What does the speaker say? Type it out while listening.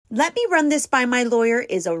"Let me run this by my lawyer"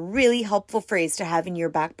 is a really helpful phrase to have in your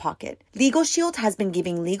back pocket. Legal Shield has been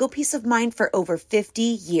giving legal peace of mind for over 50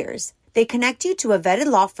 years. They connect you to a vetted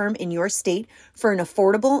law firm in your state for an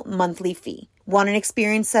affordable monthly fee. Want an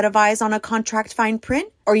experienced set of eyes on a contract fine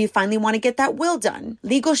print? Or you finally want to get that will done?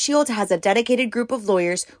 Legal Shield has a dedicated group of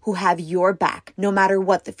lawyers who have your back, no matter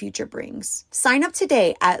what the future brings. Sign up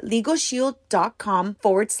today at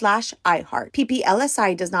LegalShield.com/iHeart.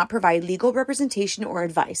 PPLSI does not provide legal representation or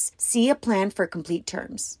advice. See a plan for complete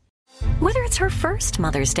terms. Whether it's her first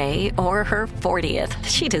Mother's Day or her 40th,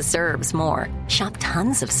 she deserves more. Shop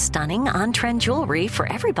tons of stunning on-trend jewelry for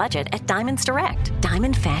every budget at Diamonds Direct.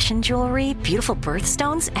 Diamond fashion jewelry, beautiful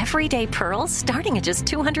birthstones, everyday pearls starting at just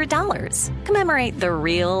 $200. Commemorate the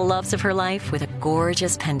real loves of her life with a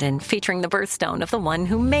gorgeous pendant featuring the birthstone of the one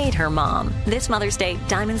who made her mom. This Mother's Day,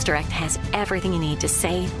 Diamonds Direct has everything you need to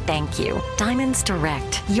say thank you. Diamonds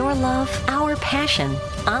Direct. Your love, our passion.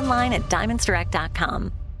 Online at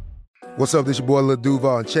diamondsdirect.com. What's up, this your boy Lil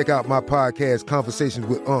Duval, and check out my podcast, Conversations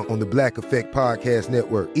with Unc, on the Black Effect Podcast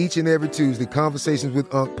Network. Each and every Tuesday, Conversations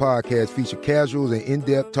with Unc podcast feature casual and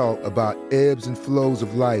in-depth talk about ebbs and flows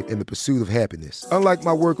of life and the pursuit of happiness. Unlike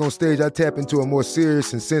my work on stage, I tap into a more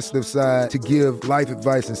serious and sensitive side to give life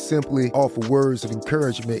advice and simply offer words of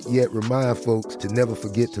encouragement, yet remind folks to never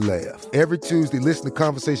forget to laugh. Every Tuesday, listen to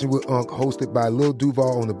Conversations with Unc, hosted by Lil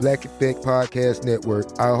Duval on the Black Effect Podcast Network,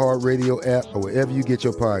 iHeartRadio app, or wherever you get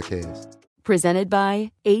your podcasts. Presented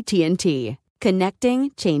by AT&T. Connecting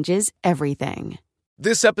changes everything.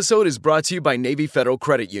 This episode is brought to you by Navy Federal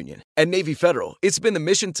Credit Union. At Navy Federal, it's been the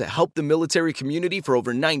mission to help the military community for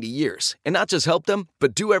over 90 years. And not just help them,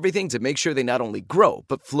 but do everything to make sure they not only grow,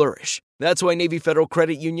 but flourish. That's why Navy Federal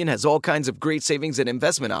Credit Union has all kinds of great savings and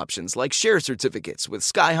investment options like share certificates with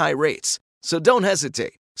sky-high rates. So don't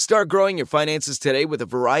hesitate. Start growing your finances today with a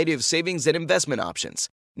variety of savings and investment options.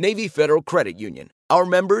 Navy Federal Credit Union. Our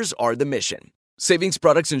members are the mission. Savings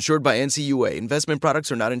products insured by NCUA. Investment products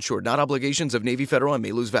are not insured, not obligations of Navy Federal and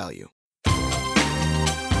may lose value.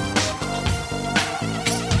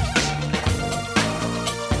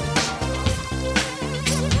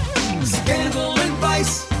 Scandal and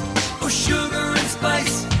vice, or sugar and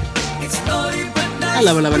spice. It's naughty but nice.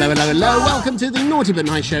 Hello. Welcome to the Naughty But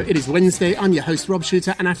Nice Show. It is Wednesday. I'm your host, Rob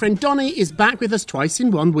Shooter, and our friend Donny is back with us twice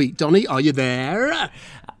in 1 week. Donny, are you there?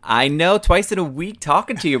 I know, twice in a week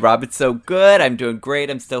talking to you, Rob. It's so good. I'm doing great.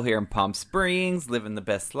 I'm still here in Palm Springs, living the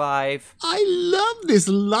best life. I love this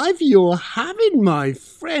life you're having, my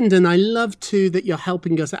friend, and I love, too, that you're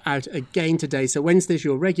helping us out again today. So Wednesday's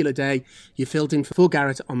your regular day. You filled in for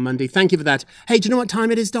Garrett on Monday. Thank you for that. Hey, do you know what time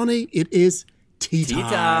it is, Donny? It is Tea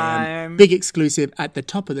time. Big exclusive at the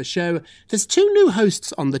top of the show. There's 2 new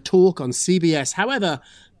hosts on The Talk on CBS. However,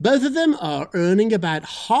 both of them are earning about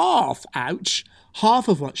half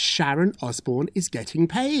of what Sharon Osbourne is getting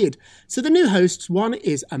paid. So the new hosts, one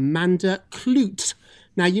is Amanda Kloots.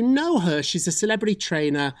 Now, you know her. She's a celebrity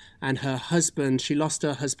trainer, and her husband, she lost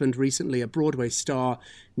her husband recently, a Broadway star,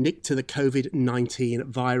 nicked to the COVID-19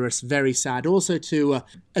 virus. Very sad. Also to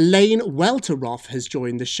Elaine Welteroth has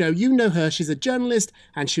joined the show. You know her. She's a journalist,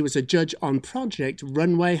 and she was a judge on Project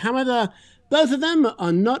Runway. However, both of them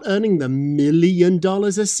are not earning the $1 million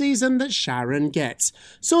a season that Sharon gets.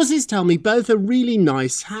 Sources tell me both are really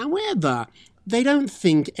nice. However, they don't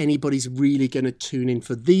think anybody's really going to tune in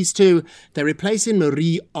for these two. They're replacing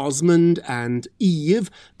Marie Osmond and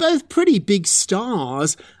Eve, both pretty big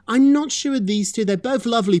stars. I'm not sure these two, they're both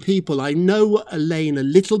lovely people. I know Elaine a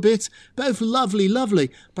little bit, both lovely,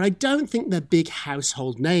 but I don't think they're big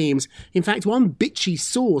household names. In fact, one bitchy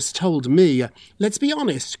source told me, let's be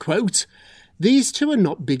honest, quote, "These two are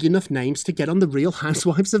not big enough names to get on the Real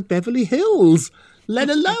Housewives of Beverly Hills, let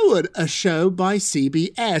alone a show by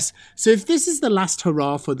CBS. So if this is the last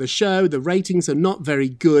hurrah for the show, the ratings are not very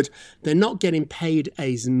good, they're not getting paid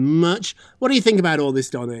as much. What do you think about all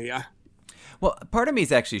this, Donny? Well, part of me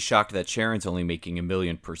is actually shocked that Sharon's only making $1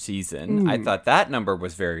 million per season. I thought that number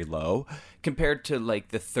was very low compared to like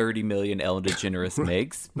the $30 million Ellen DeGeneres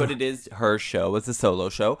makes, but it is her show. It's a solo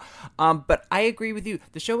show. But I agree with you.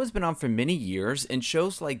 The show has been on for many years, and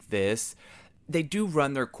shows like this, they do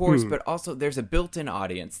run their course, but also there's a built-in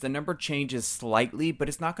audience. The number changes slightly, but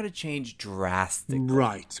it's not going to change drastically.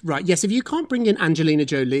 Right. Yes, if you can't bring in Angelina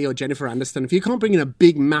Jolie or Jennifer Aniston, if you can't bring in a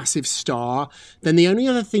big, massive star, then the only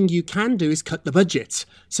other thing you can do is cut the budget.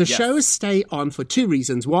 So shows stay on for 2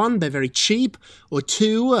 reasons. 1, they're very cheap, or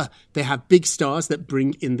 2, they have big stars that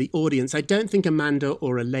bring in the audience. I don't think Amanda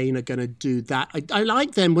or Elaine are going to do that. I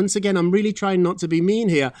like them. Once again, I'm really trying not to be mean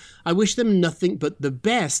here. I wish them nothing but the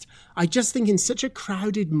best. I just think in such a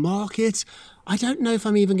crowded market. I don't know if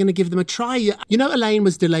I'm even going to give them a try. You know, Elaine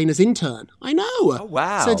was Delena's intern. I know. Oh,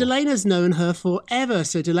 wow. So Delena's known her forever.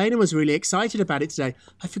 So Delena was really excited about it today.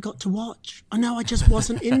 I forgot to watch. I know, I just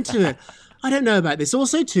wasn't into it. I don't know about this.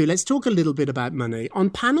 Also, too, let's talk a little bit about money. On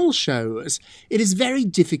panel shows, it is very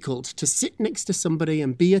difficult to sit next to somebody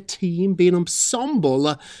and be a team, be an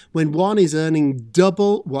ensemble, when one is earning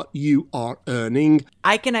double what you are earning.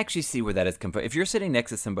 I can actually see where that has come from. If you're sitting next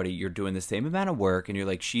to somebody, you're doing the same amount of work, and you're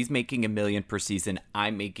like, she's making $1 million per season,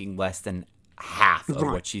 I'm making less than half of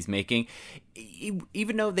what she's making.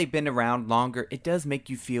 Even though they've been around longer, it does make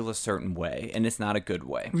you feel a certain way, and it's not a good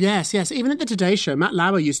way. Yes. Even at the Today Show, Matt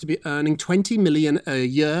Lauer used to be earning $20 million a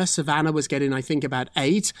year. Savannah was getting, I think, about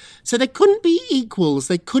 8. So they couldn't be equals.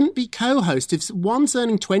 They couldn't be co-hosts. If one's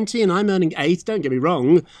earning 20 and I'm earning 8, don't get me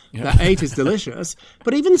wrong, that 8 is delicious.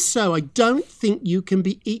 But even so, I don't think you can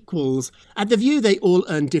be equals. At The View, they all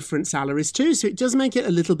earn different salaries too, so it does make it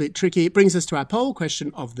a little bit tricky. It brings us to our poll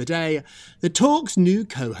question of the day. The Talk's new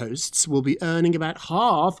co-hosts will be earning about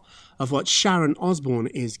half of what Sharon Osbourne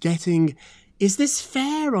is getting. Is this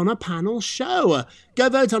fair on a panel show? Go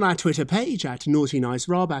vote on our Twitter page at Naughty Nice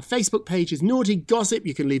Rob. Our Facebook page is Naughty Gossip.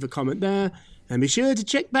 You can leave a comment there. And be sure to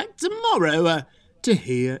check back tomorrow to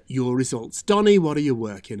hear your results. Donnie, what are you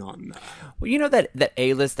working on? Well, you know that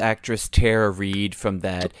A-list actress Tara Reid from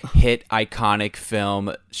that hit iconic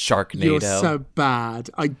film Sharknado? You're so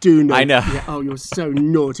bad. I do know. I know. Yeah, oh, you're so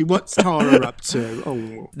naughty. What's Tara up to?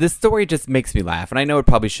 Oh. This story just makes me laugh, and I know it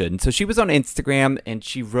probably shouldn't. So she was on Instagram, and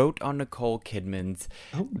she wrote on Nicole Kidman's,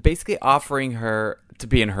 basically offering her to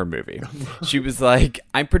be in her movie. She was like,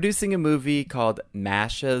 I'm producing a movie called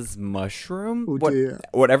Masha's Mushroom. Oh, dear.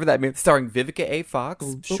 Whatever that means. Starring Vivica A. Fox,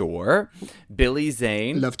 sure. Billy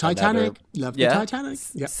Zane. Love Titanic. Love the Titanic.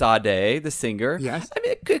 Yep. Sade, the singer. Yes. I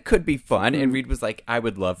mean, it could be fun. And Reid was like, I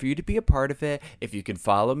would love for you to be a part of it. If you can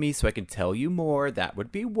follow me so I can tell you more, that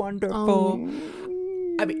would be wonderful.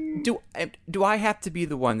 I mean, do I have to be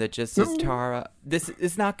the one that just says, Tara, this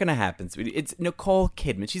is not going to happen, sweetie. It's Nicole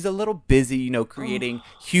Kidman. She's a little busy, creating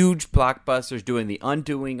huge blockbusters, doing The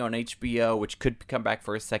Undoing on HBO, which could come back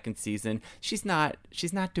for a second season. She's not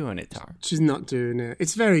doing it, Tara. She's not doing it.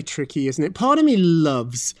 It's very tricky, isn't it? Part of me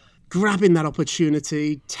loves grabbing that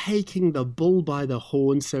opportunity, taking the bull by the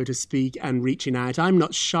horn, so to speak, and reaching out. I'm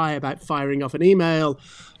not shy about firing off an email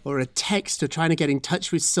or a text or trying to get in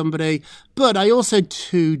touch with somebody. But I also,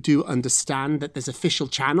 too, do understand that there's official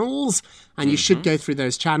channels and you should go through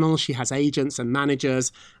those channels. She has agents and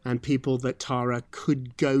managers and people that Tara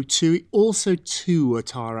could go to. Also, too,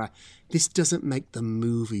 Tara, this doesn't make the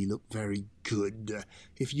movie look very good.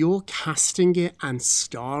 If you're casting it and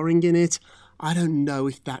starring in it, I don't know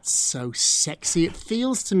if that's so sexy. It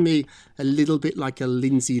feels to me a little bit like a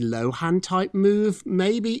Lindsay Lohan type move,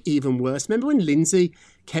 maybe even worse. Remember when Lindsay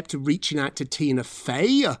kept reaching out to Tina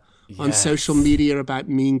Fey on social media about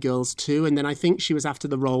Mean Girls 2? And then I think she was after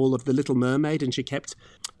the role of the Little Mermaid and she kept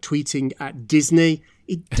tweeting at Disney.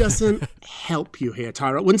 It doesn't help you here,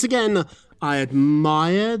 Tyra. Once again, I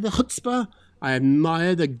admire the chutzpah. I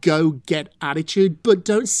admire the go-get attitude, but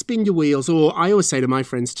don't spin your wheels. Or I always say to my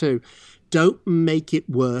friends too, don't make it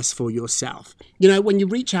worse for yourself. When you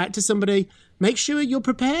reach out to somebody, make sure you're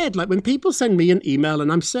prepared. Like when people send me an email, and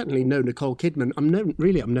I'm certainly no Nicole Kidman, I'm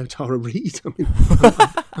no Tara Reid. I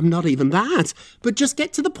mean, I'm not even that. But just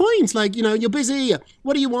get to the point. Like, you're busy.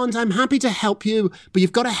 What do you want? I'm happy to help you, but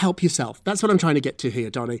you've got to help yourself. That's what I'm trying to get to here,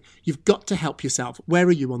 Donnie. You've got to help yourself. Where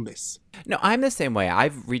are you on this? No, I'm the same way.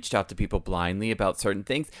 I've reached out to people blindly about certain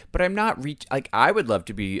things, but I'm not I would love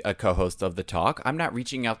to be a co-host of The Talk. I'm not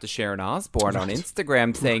reaching out to Sharon Osbourne on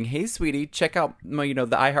Instagram saying, hey, sweetie, check out my, the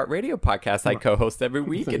iHeartRadio podcast I co-host every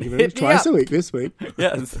week. Thank you very much. Twice a week this week.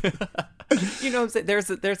 Yes. What I'm saying? There's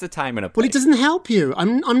a time and a place. Well, it doesn't help you.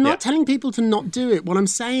 I'm not telling people to not do it. What I'm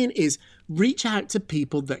saying is reach out to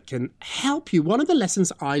people that can help you. One of the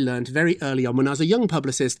lessons I learned very early on when I was a young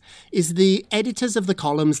publicist is the editors of the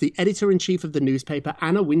columns, the editor-in-chief of the newspaper,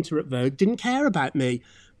 Anna Winter at Vogue, didn't care about me.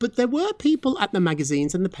 But there were people at the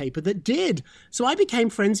magazines and the paper that did. So I became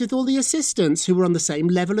friends with all the assistants who were on the same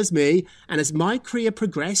level as me. And as my career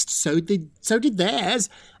progressed, so did theirs.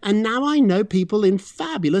 And now I know people in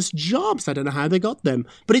fabulous jobs. I don't know how they got them.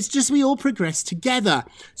 But it's just we all progress together.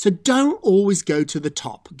 So don't always go to the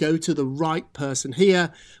top. Go to the right person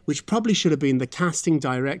here, which probably should have been the casting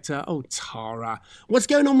director. Oh, Tara. What's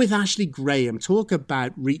going on with Ashley Graham? Talk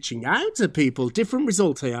about reaching out to people. Different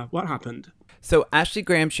result here. What happened? So Ashley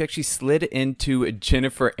Graham, she actually slid into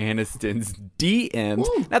Jennifer Aniston's DMs.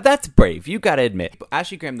 Ooh. Now that's brave, you gotta admit.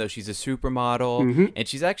 Ashley Graham, though, she's a supermodel, and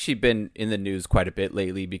she's actually been in the news quite a bit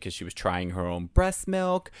lately because she was trying her own breast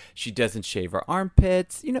milk. She doesn't shave her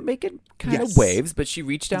armpits, making kind of waves. But she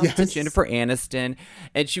reached out to Jennifer Aniston,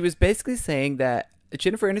 and she was basically saying that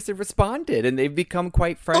Jennifer Aniston responded, and they've become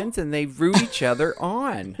quite friends, and they root each other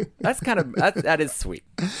on. That is sweet.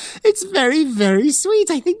 It's very, very sweet.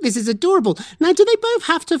 I think this is adorable. Now, do they both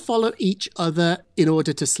have to follow each other in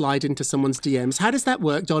order to slide into someone's DMs? How does that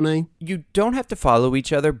work, Donnie? You don't have to follow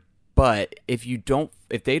each other, but if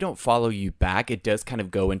they don't follow you back, it does kind of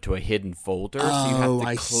go into a hidden folder. So you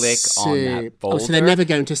have to click on that folder. Oh, so they're never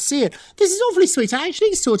going to see it. This is awfully sweet. I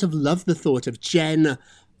actually sort of love the thought of Jen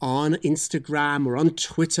on Instagram or on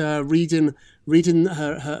Twitter, reading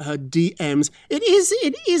her DMs.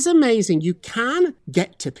 It is amazing. You can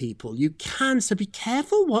get to people. You can. So be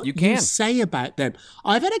careful what you say about them.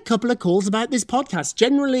 I've had a couple of calls about this podcast.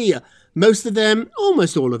 Generally, most of them,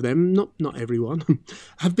 almost all of them, not everyone,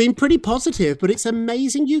 have been pretty positive. But it's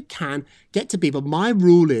amazing you can get to people. My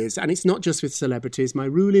rule is, and it's not just with celebrities, my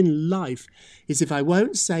rule in life is if I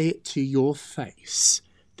won't say it to your face,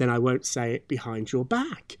 then I won't say it behind your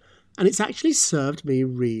back. And it's actually served me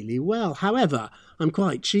really well. However, I'm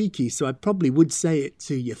quite cheeky, so I probably would say it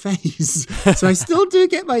to your face. So I still do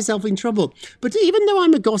get myself in trouble. But even though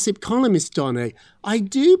I'm a gossip columnist, Donnie, I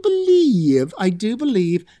do believe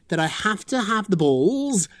that I have to have the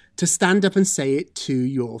balls to stand up and say it to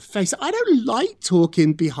your face. I don't like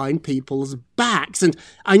talking behind people's backs. And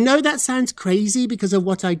I know that sounds crazy because of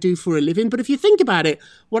what I do for a living, but if you think about it,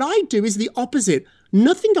 what I do is the opposite.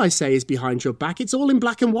 Nothing I say is behind your back. It's all in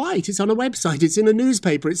black and white. It's on a website. It's in a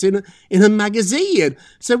newspaper. It's in a magazine.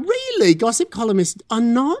 So really, gossip columnists are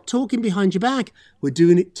not talking behind your back. We're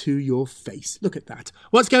doing it to your face. Look at that.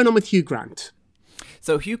 What's going on with Hugh Grant?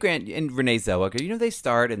 So Hugh Grant and Renee Zellweger, they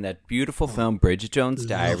starred in that beautiful film Bridget Jones'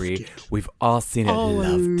 Diary. We've all seen it.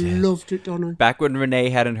 Loved it, Donna. Back when Renee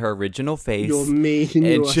had in her original face. You're mean.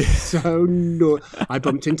 You are so naughty. I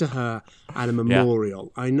bumped into her at a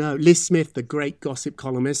memorial. Yeah. I know. Liz Smith, the great gossip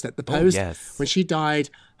columnist at the Post. Oh, yes. When she died,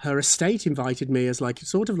 her estate invited me as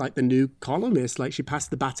sort of like the new columnist. Like she passed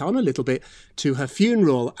the baton a little bit to her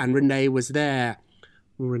funeral, and Renee was there.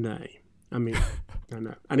 Renee. I mean, I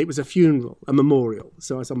know. And it was a funeral, a memorial.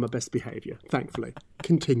 So I was on my best behaviour, thankfully.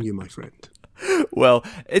 Continue, my friend. Well,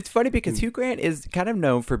 it's funny because Hugh Grant is kind of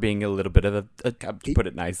known for being a little bit of to put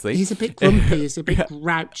it nicely. He's a bit grumpy. He's a bit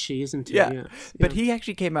grouchy, isn't he? Yeah. But he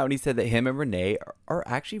actually came out and he said that him and Renee are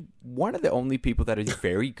actually one of the only people that he's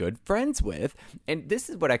very good friends with. And this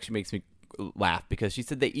is what actually makes me laugh because she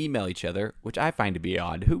said they email each other, which I find to be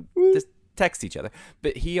odd. Who just text each other,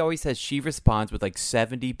 but he always says she responds with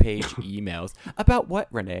 70-page emails about what,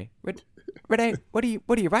 Renee? Renee, what are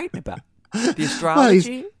you writing about? The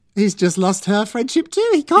astrology? Well, he's just lost her friendship too.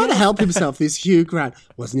 He can't help himself. This Hugh Grant,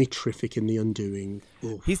 wasn't he terrific in The Undoing?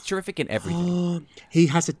 Ooh. He's terrific in everything. He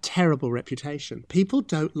has a terrible reputation. People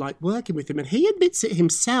don't like working with him, and he admits it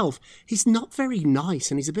himself. He's not very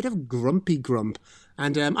nice, and he's a bit of grumpy grump.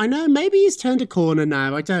 And I know maybe he's turned a corner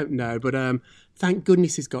now. I don't know, but thank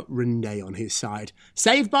goodness he's got Renee on his side.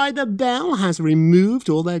 Saved by the Bell has removed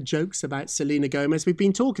all their jokes about Selena Gomez. We've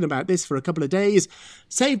been talking about this for a couple of days.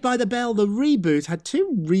 Saved by the Bell, the reboot, had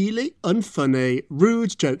two really unfunny,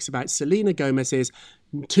 rude jokes about Selena Gomez's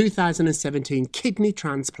 2017 kidney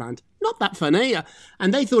transplant. Not that funny.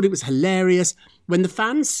 And they thought it was hilarious. When the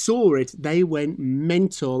fans saw it, they went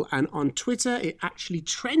mental. And on Twitter, it actually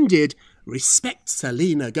trended, "Respect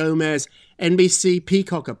Selena Gomez." NBC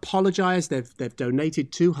Peacock apologised. They've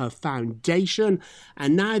donated to her foundation.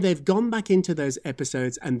 And now they've gone back into those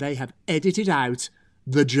episodes and they have edited out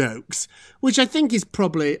the jokes, which I think is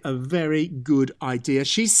probably a very good idea.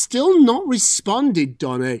 She's still not responded,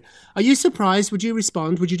 Donnie. Are you surprised? Would you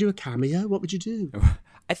respond? Would you do a cameo? What would you do?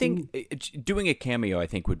 I think doing a cameo, I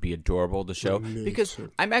think, would be adorable to show because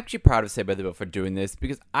I'm actually proud of Saved by the Bell for doing this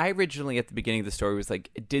because I originally at the beginning of the story was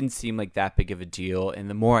it didn't seem like that big of a deal. And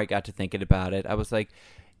the more I got to thinking about it, I was like,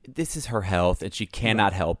 this is her health and she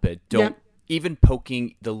cannot help it. Even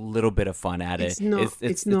poking the little bit of fun at it,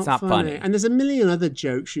 it's not funny. And there's a million other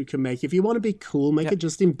jokes you can make. If you want to be cool, make a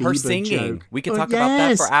Justin Bieber her singing. joke. We could talk about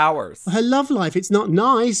that for hours. Her love life, it's not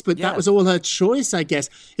nice, but that was all her choice, I guess.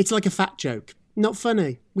 It's like a fat joke. Not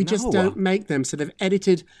funny. We just don't make them. So they've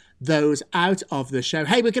edited those out of the show.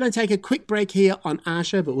 Hey, we're going to take a quick break here on our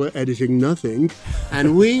show, but we're editing nothing.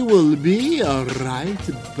 And we will be right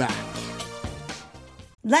back.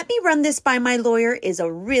 Let me run this by my lawyer is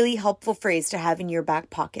a really helpful phrase to have in your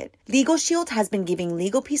back pocket. Legal Shield has been giving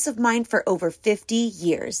legal peace of mind for over 50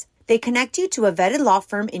 years. They connect you to a vetted law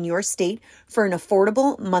firm in your state for an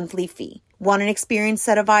affordable monthly fee. Want an experienced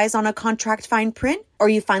set of eyes on a contract fine print? Or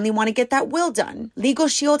you finally want to get that will done? Legal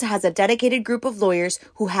Shield has a dedicated group of lawyers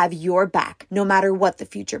who have your back, no matter what the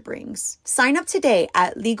future brings. Sign up today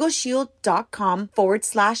at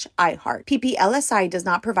LegalShield.com/iHeart. PPLSI does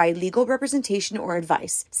not provide legal representation or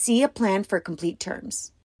advice. See a plan for complete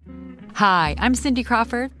terms. Hi, I'm Cindy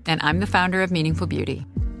Crawford, and I'm the founder of Meaningful Beauty.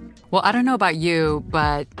 Well, I don't know about you,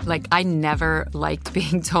 but I never liked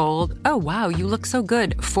being told, oh, wow, you look so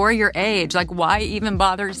good for your age. Why even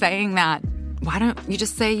bother saying that? Why don't you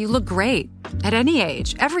just say you look great at any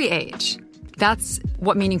age, every age? That's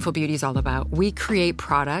what Meaningful Beauty is all about. We create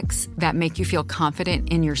products that make you feel confident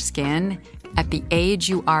in your skin at the age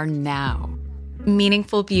you are now.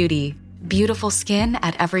 Meaningful Beauty. Beautiful skin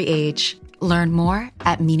at every age. Learn more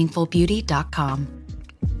at meaningfulbeauty.com.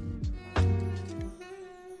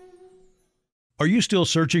 Are you still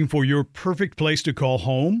searching for your perfect place to call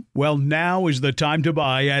home? Well, now is the time to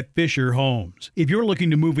buy at Fisher Homes. If you're looking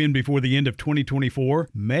to move in before the end of 2024,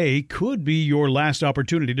 May could be your last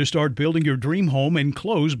opportunity to start building your dream home and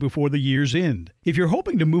close before the year's end. If you're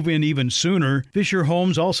hoping to move in even sooner, Fisher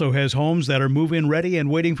Homes also has homes that are move-in ready and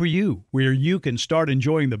waiting for you, where you can start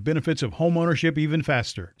enjoying the benefits of homeownership even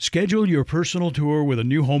faster. Schedule your personal tour with a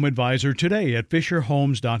new home advisor today at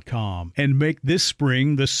FisherHomes.com and make this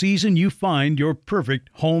spring the season you find your perfect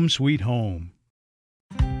home sweet home.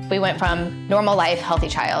 We went from normal life, healthy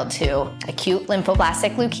child to acute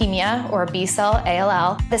lymphoblastic leukemia, or B-cell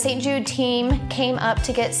ALL. The St. Jude team came up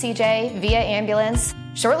to get CJ via ambulance.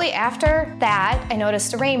 Shortly after that, I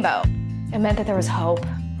noticed a rainbow. It meant that there was hope.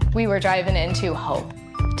 We were driving into hope.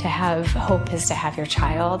 To have hope is to have your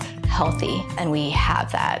child healthy, and we have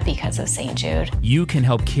that because of St. Jude. You can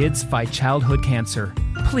help kids fight childhood cancer.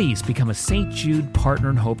 Please become a St. Jude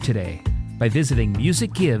Partner in Hope today by visiting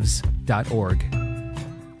musicgives.org.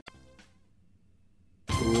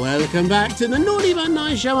 Welcome back to the Naughty But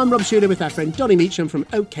Nice Show. I'm Rob Shuter with our friend Donnie Meacham from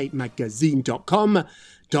okmagazine.com.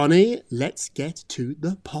 Donnie, let's get to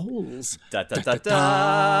the polls. Da, da, da,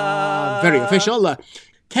 da. Very official.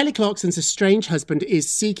 Kelly Clarkson's estranged husband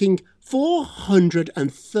is seeking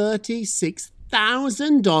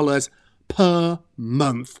 $436,000 per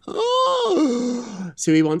month. Oh.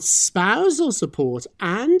 So he wants spousal support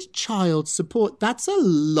and child support. That's a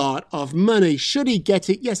lot of money. Should he get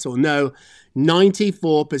it? Yes or no?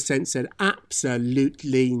 94% said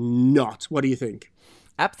absolutely not. What do you think?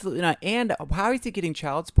 Absolutely not. And how is he getting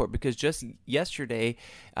child support? Because just yesterday,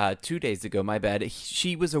 2 days ago, my bad,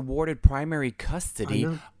 she was awarded primary custody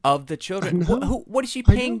of the children. What is she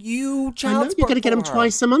paying you child support? You're going to get him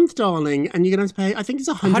twice a month, darling. And you're going to pay, I think it's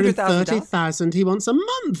 $130,000 he wants a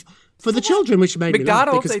month for the children, which made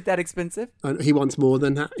McDonald's ain't that expensive. He wants more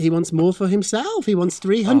than that. He wants more for himself. He wants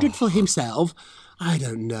 $300 for himself. I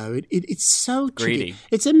don't know. It's so greedy.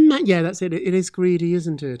 Yeah, that's it. It is greedy,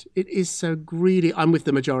 isn't it? It is so greedy. I'm with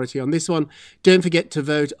the majority on this one. Don't forget to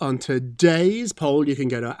vote on today's poll. You can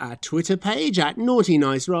go to our Twitter page at Naughty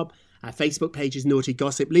Nice Rob. Our Facebook page is Naughty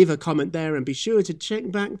Gossip. Leave a comment there and be sure to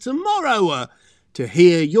check back tomorrow to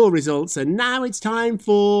hear your results. And now it's time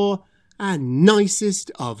for our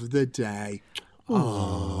nicest of the day.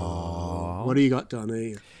 Oh, what do you got,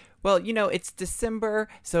 Donnie? Well, it's December,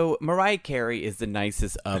 so Mariah Carey is the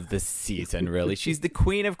nicest of the season, really. She's the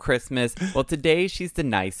queen of Christmas. Well, today she's the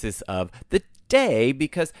nicest of the day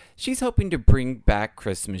because she's hoping to bring back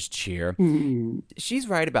Christmas cheer. She's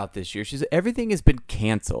right about this year. Everything has been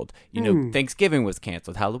canceled. Thanksgiving was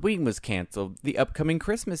canceled. Halloween was canceled. The upcoming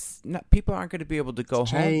Christmas, people aren't going to be able to go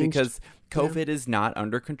home because COVID is not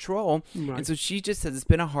under control. Right. And so she just says it's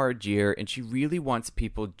been a hard year, and she really wants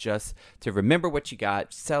people just to remember what you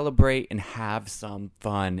got, celebrate, and have some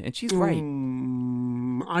fun. And she's right.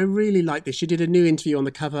 I really like this. She did a new interview on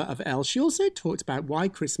the cover of Elle. She also talked about why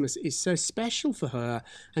Christmas is so special for her.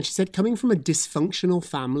 And she said, coming from a dysfunctional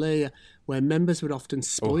family where members would often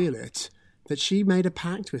spoil it, that she made a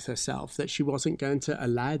pact with herself that she wasn't going to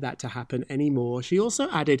allow that to happen anymore. She also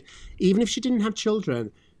added, even if she didn't have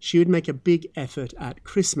children, she would make a big effort at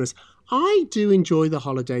Christmas. I do enjoy the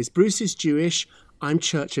holidays. Bruce is Jewish. I'm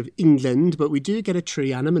Church of England, but we do get a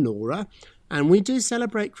tree and a menorah. And we do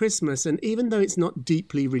celebrate Christmas. And even though it's not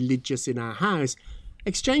deeply religious in our house,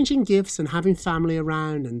 exchanging gifts and having family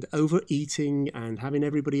around and overeating and having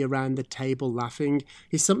everybody around the table laughing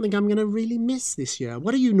is something I'm going to really miss this year.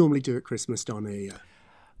 What do you normally do at Christmas, Donnie?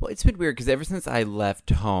 Well, it's been weird because ever since I left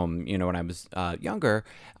home, when I was younger,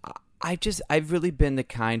 I've really been the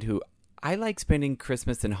kind who I like spending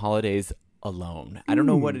Christmas and holidays alone. I don't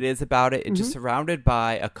know what it is about it. It's just surrounded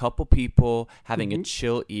by a couple people having a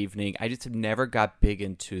chill evening. I just have never got big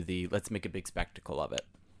into the let's make a big spectacle of it.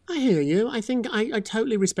 I hear you. I think I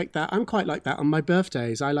totally respect that. I'm quite like that on my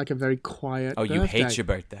birthdays. I like a very quiet birthday. You hate your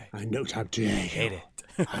birthday. I know, how dare you. Hate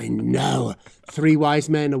it. I know. 3 wise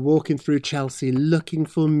men are walking through Chelsea looking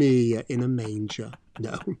for me in a manger.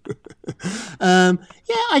 No.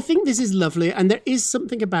 Yeah, I think this is lovely. And there is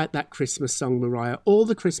something about that Christmas song, Mariah. All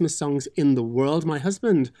the Christmas songs in the world. My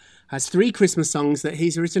husband has 3 Christmas songs that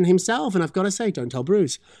he's written himself. And I've got to say, don't tell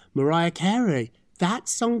Bruce, Mariah Carey, that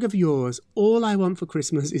song of yours, All I Want for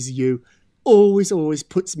Christmas Is You, always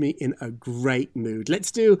puts me in a great mood.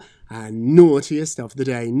 Let's do our naughtiest of the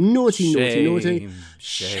day. Naughty.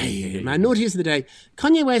 Shame. Our naughtiest of the day.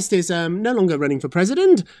 Kanye West is no longer running for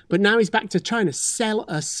president, but now he's back to trying to sell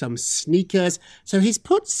us some sneakers. So he's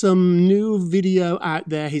put some new video out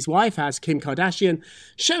there. His wife has, Kim Kardashian,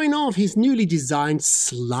 showing off his newly designed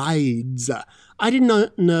slides. I did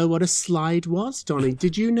not know what a slide was, Donnie.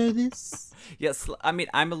 Did you know this? Yes, I mean,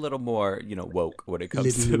 I'm a little more, woke when it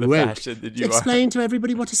comes to the fashion than you Explain to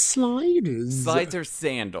everybody what a slide is. Slides are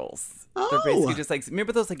sandals. They're basically just like,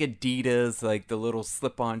 remember those like Adidas, like the little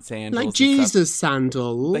slip-on sandals? Like Jesus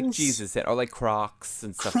sandals. Like Jesus sandals, or like Crocs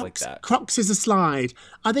and stuff like that. Crocs is a slide.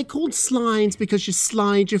 Are they called slides because you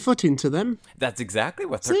slide your foot into them? That's exactly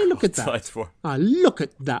what they're called slides for. Look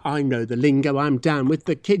at that. I know the lingo. I'm down with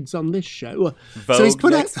the kids on this show. Vogue so he's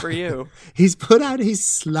put next for you. He's put out his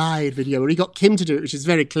slide video where he got Kim to do it, which is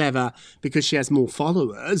very clever because she has more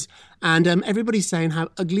followers. And everybody's saying how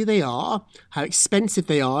ugly they are, how expensive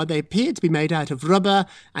they are. They appear to be made out of rubber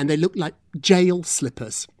and they look like jail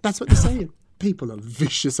slippers. That's what they're saying. People are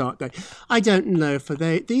vicious, aren't they? I don't know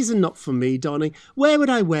these are not for me, Donnie. Where would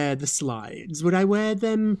I wear the slides? Would I wear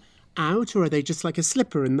them out or are they just like a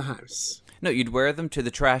slipper in the house? No, you'd wear them to the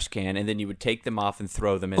trash can and then you would take them off and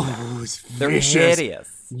throw them in there. It's They're vicious. Hideous.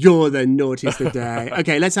 You're the naughtiest of the day.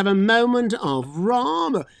 Okay, let's have a moment of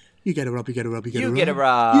Rom. You get a rub, you get a rub, you get a rub. You get a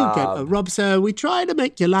rub. You get a rub. So we try to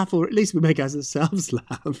make you laugh, or at least we make ourselves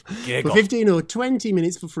laugh. Giggle. For 15 or 20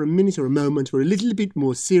 minutes, for a minute or a moment, or a little bit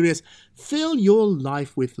more serious, fill your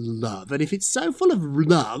life with love. And if it's so full of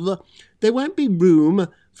love, there won't be room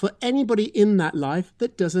for anybody in that life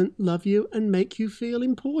that doesn't love you and make you feel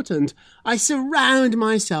important. I surround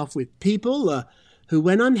myself with people who,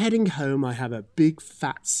 when I'm heading home, I have a big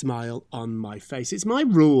fat smile on my face. It's my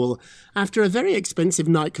rule. After a very expensive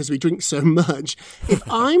night, because we drink so much, if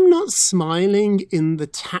I'm not smiling in the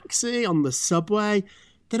taxi, on the subway,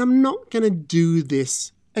 then I'm not going to do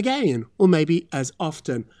this again, or maybe as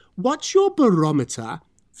often. What's your barometer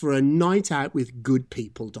for a night out with good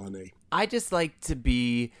people, Donnie? I just like to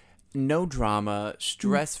be no drama,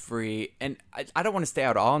 stress-free, and I don't want to stay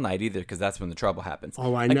out all night either because that's when the trouble happens.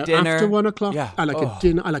 Oh, I know. Dinner, after 1 o'clock, yeah. I like a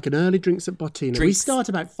dinner. I like an early drinks at Bottina. We start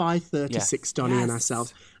about 5:30, 6, Donnie and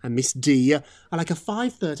ourselves, and Miss D. I like a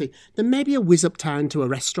 5:30. Then maybe a whiz uptown to a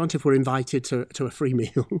restaurant if we're invited to a free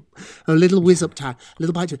meal. A little whiz uptown, a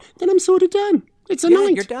little bite. Then I'm sort of done. It's a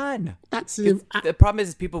night. You're done. That's the problem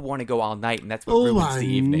is people want to go all night, and that's what ruins the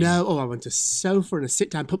evening. I want a sofa and a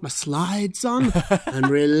sit down, put my slides on, and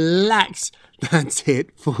relax. That's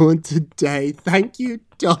it for today. Thank you,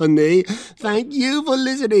 Donnie. Thank you for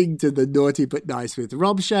listening to the Naughty But Nice with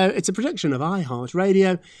Rob show. It's a production of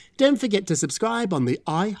iHeartRadio. Don't forget to subscribe on the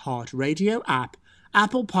iHeartRadio app,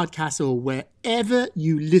 Apple Podcasts, or wherever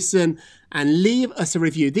you listen, and leave us a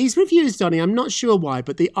review. These reviews, Donnie, I'm not sure why,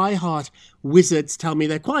 but the iHeart wizards tell me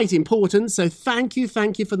they're quite important, so thank you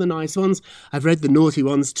for the nice ones. I've read the naughty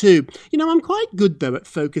ones too. I'm quite good, though, at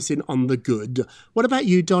focusing on the good. What about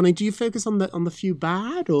you, Donnie? Do you focus on the few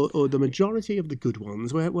bad or the majority of the good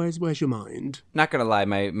ones? Where's your mind? Not gonna lie,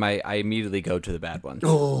 I immediately go to the bad ones.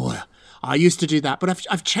 Oh, I used to do that, but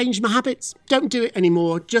I've changed my habits. Don't do it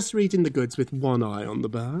anymore. Just reading the goods with one eye on the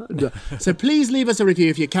bad. So please leave us a review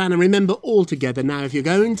if you can, and remember all together now, if you're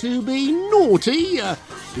going to be naughty,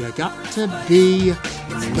 you got to be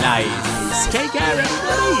nice. Take care,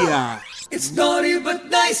 everybody. It's Naughty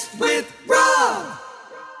But Nice with Rob.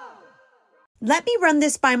 Let me run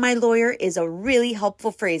this by my lawyer is a really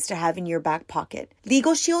helpful phrase to have in your back pocket.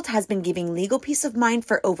 Legal Shield has been giving legal peace of mind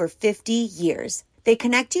for over 50 years. They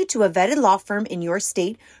connect you to a vetted law firm in your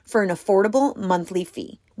state for an affordable monthly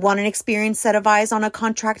fee. Want an experienced set of eyes on a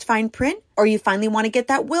contract fine print? Or you finally want to get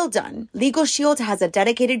that will done? Legal Shield has a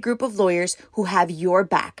dedicated group of lawyers who have your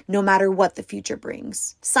back, no matter what the future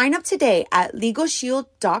brings. Sign up today at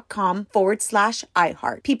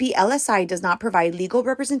LegalShield.com/iHeart. PPLSI does not provide legal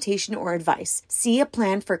representation or advice. See a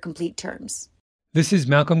plan for complete terms. This is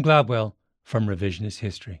Malcolm Gladwell from Revisionist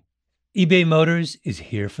History. eBay Motors is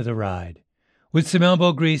here for the ride. With some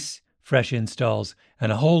elbow grease, fresh installs, and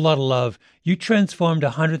a whole lot of love, you transformed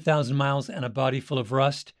 100,000 miles and a body full of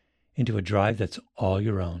rust into a drive that's all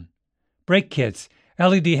your own. Brake kits,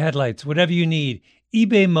 LED headlights, whatever you need,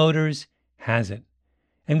 eBay Motors has it.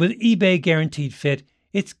 And with eBay Guaranteed Fit,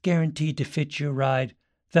 it's guaranteed to fit your ride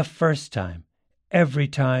the first time, every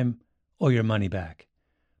time, or your money back.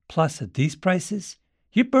 Plus, at these prices,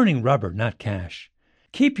 you're burning rubber, not cash.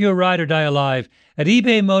 Keep your ride or die alive at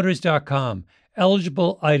ebaymotors.com.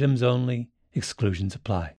 Eligible items only. Exclusions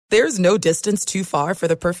apply. There's no distance too far for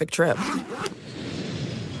the perfect trip.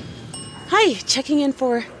 Hi, checking in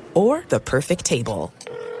for... Or the perfect table.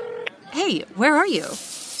 Hey, where are you?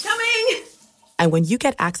 Coming! And when you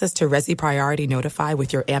get access to Resi Priority Notify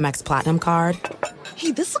with your Amex Platinum card...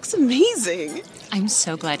 Hey, this looks amazing. I'm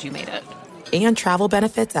so glad you made it. And travel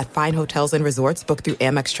benefits at fine hotels and resorts booked through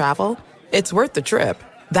Amex Travel, it's worth the trip.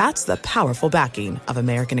 That's the powerful backing of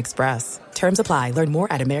American Express. Terms apply. Learn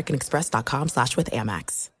more at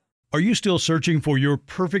americanexpress.com/withAmex. Are you still searching for your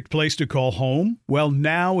perfect place to call home? Well,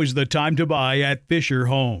 now is the time to buy at Fisher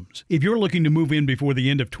Homes. If you're looking to move in before the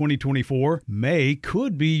end of 2024, May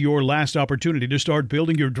could be your last opportunity to start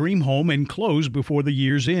building your dream home and close before the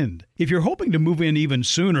year's end. If you're hoping to move in even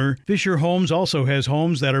sooner, Fisher Homes also has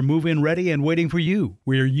homes that are move-in ready and waiting for you,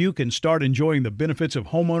 where you can start enjoying the benefits of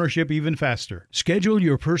homeownership even faster. Schedule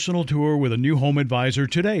your personal tour with a new home advisor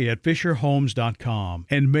today at FisherHomes.com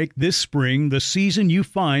and make this spring the season you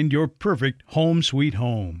find your perfect home sweet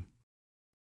home.